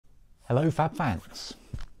Hello Fab fans,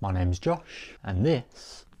 my name's Josh and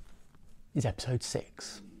this is episode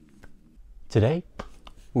 6. Today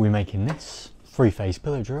we'll be making this 3-phase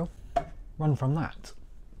pillar drill run from that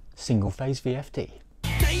single phase VFD.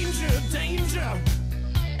 Danger, danger,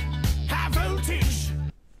 high voltage.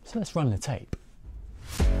 So let's run the tape.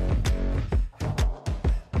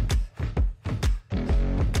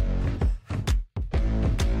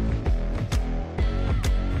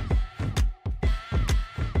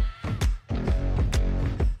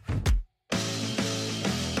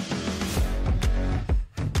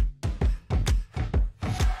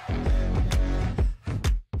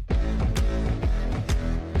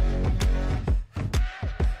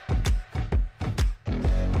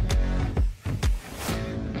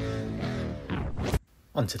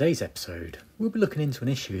 On today's episode, we'll be looking into an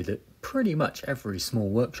issue that pretty much every small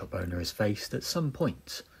workshop owner has faced at some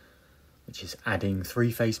point, which is adding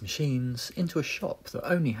 3-phase machines into a shop that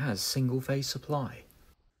only has single-phase supply.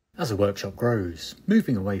 As a workshop grows,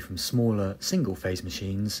 moving away from smaller single-phase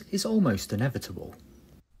machines is almost inevitable.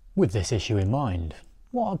 With this issue in mind,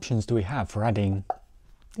 what options do we have for adding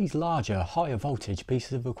these larger, higher voltage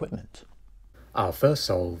pieces of equipment? Our first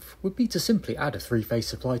solve would be to simply add a 3-phase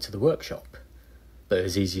supply to the workshop. But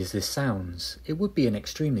as easy as this sounds, it would be an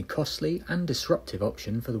extremely costly and disruptive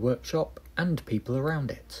option for the workshop and people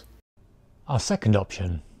around it. Our second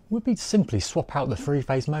option would be to simply swap out the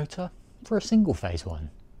 3-phase motor for a single-phase one.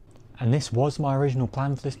 And this was my original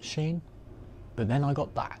plan for this machine, but then I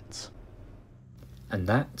got that. And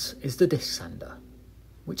that is the disc sander,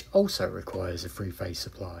 which also requires a 3-phase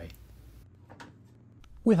supply.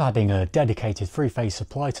 With adding a dedicated 3-phase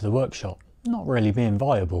supply to the workshop not really being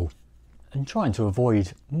viable, and trying to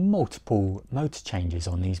avoid multiple motor changes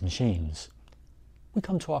on these machines, we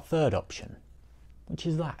come to our third option, which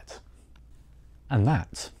is that. And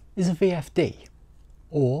that is a VFD,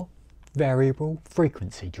 or variable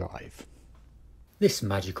frequency drive. This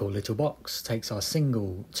magical little box takes our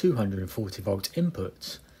single 240 volt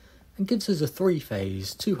input and gives us a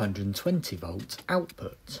 3-phase 220 volt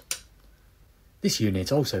output. This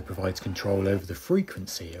unit also provides control over the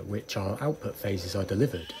frequency at which our output phases are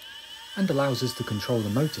delivered, and allows us to control the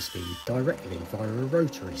motor speed directly via a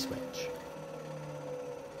rotary switch.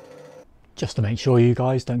 Just to make sure you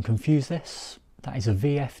guys don't confuse this, that is a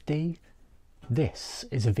VFD, this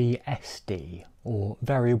is a VSD, or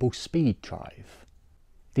variable speed drive.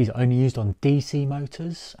 These are only used on DC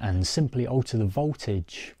motors and simply alter the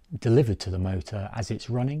voltage delivered to the motor as it's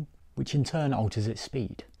running, which in turn alters its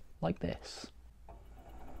speed, like this.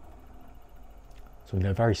 So we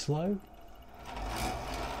go very slow,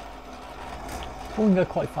 or we can go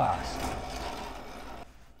quite fast,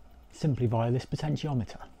 simply via this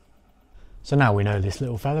potentiometer. So now we know this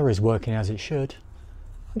little fella is working as it should,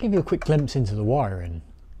 I'll give you a quick glimpse into the wiring,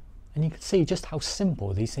 and you can see just how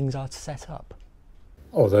simple these things are to set up.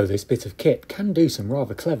 Although this bit of kit can do some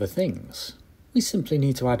rather clever things, we simply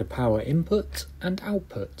need to add a power input and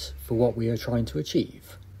output for what we are trying to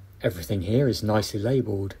achieve. Everything here is nicely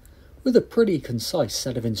labelled, with a pretty concise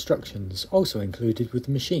set of instructions also included with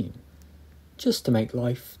the machine, just to make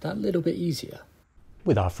life that little bit easier.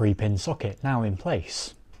 With our 3-pin socket now in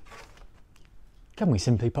place, can we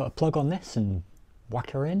simply put a plug on this and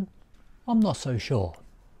whack her in? I'm not so sure,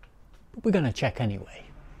 but we're going to check anyway.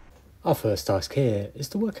 Our first task here is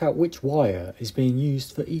to work out which wire is being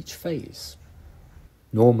used for each phase.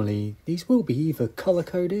 Normally these will be either colour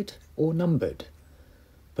coded or numbered,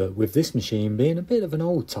 but with this machine being a bit of an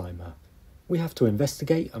old timer, we have to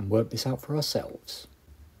investigate and work this out for ourselves.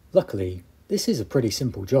 Luckily, this is a pretty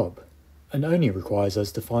simple job, and only requires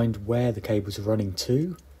us to find where the cables are running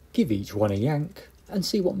to, give each one a yank, and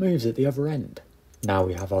see what moves at the other end. Now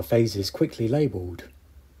we have our phases quickly labelled,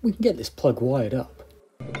 we can get this plug wired up.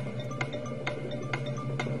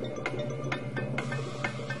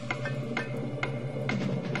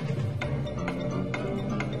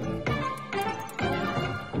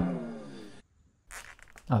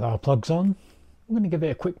 Now that our plug's on, we're going to give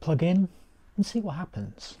it a quick plug in and see what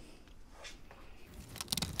happens.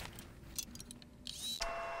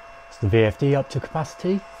 The VFD up to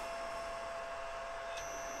capacity.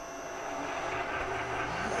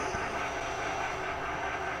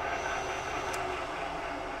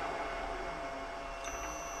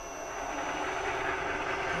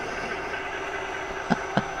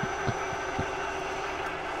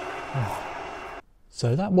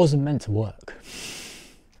 So that wasn't meant to work.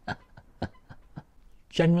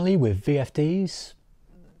 Generally with VFDs,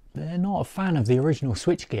 they're not a fan of the original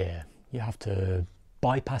switchgear. You have to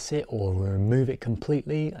bypass it or remove it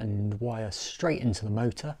completely and wire straight into the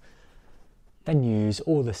motor, then use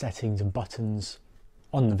all the settings and buttons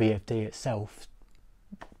on the VFD itself,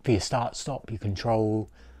 for your start, stop, your control,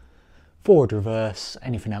 forward, reverse,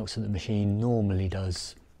 anything else that the machine normally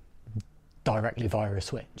does directly via a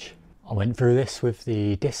switch. I went through this with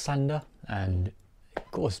the disc sander and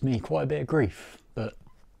it caused me quite a bit of grief, but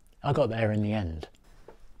I got there in the end.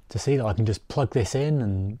 To see that I can just plug this in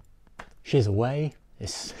and she's away,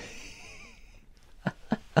 it's...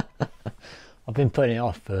 I've been putting it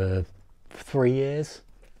off for 3 years.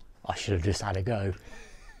 I should have just had a go.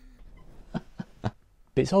 But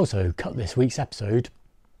it's also cut this week's episode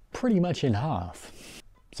pretty much in half.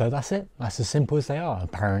 So that's it. That's as simple as they are,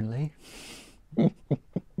 apparently.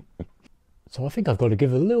 So I think I've got to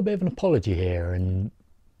give a little bit of an apology here and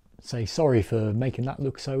say sorry for making that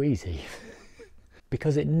look so easy.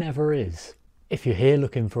 Because it never is. If you're here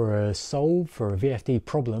looking for a solve for a VFD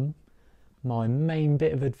problem, my main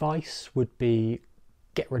bit of advice would be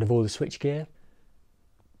get rid of all the switchgear.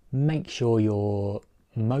 Make sure your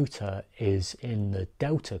motor is in the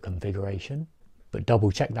delta configuration, but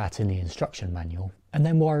double check that in the instruction manual, and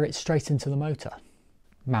then wire it straight into the motor.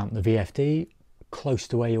 Mount the VFD close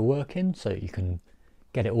to where you're working so you can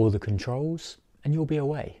get it all the controls and you'll be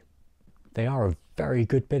away. They are a very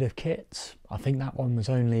good bit of kit. I think that one was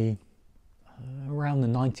only around the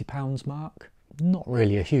 £90 mark. Not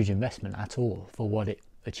really a huge investment at all for what it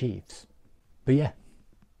achieves. But yeah,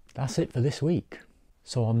 that's it for this week.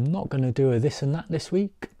 So I'm not going to do a this and that this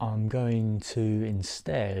week. I'm going to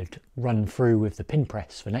instead run through with the pin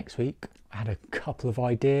press for next week. I had a couple of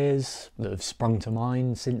ideas that have sprung to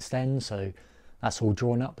mind since then, so that's all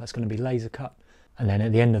drawn up. That's going to be laser cut. And then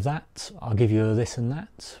at the end of that, I'll give you a this and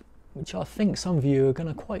that, which I think some of you are going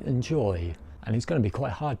to quite enjoy, and it's going to be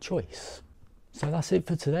quite a hard choice. So that's it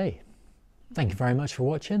for today. Thank you very much for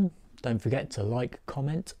watching. Don't forget to like,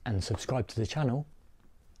 comment and subscribe to the channel,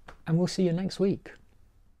 and we'll see you next week.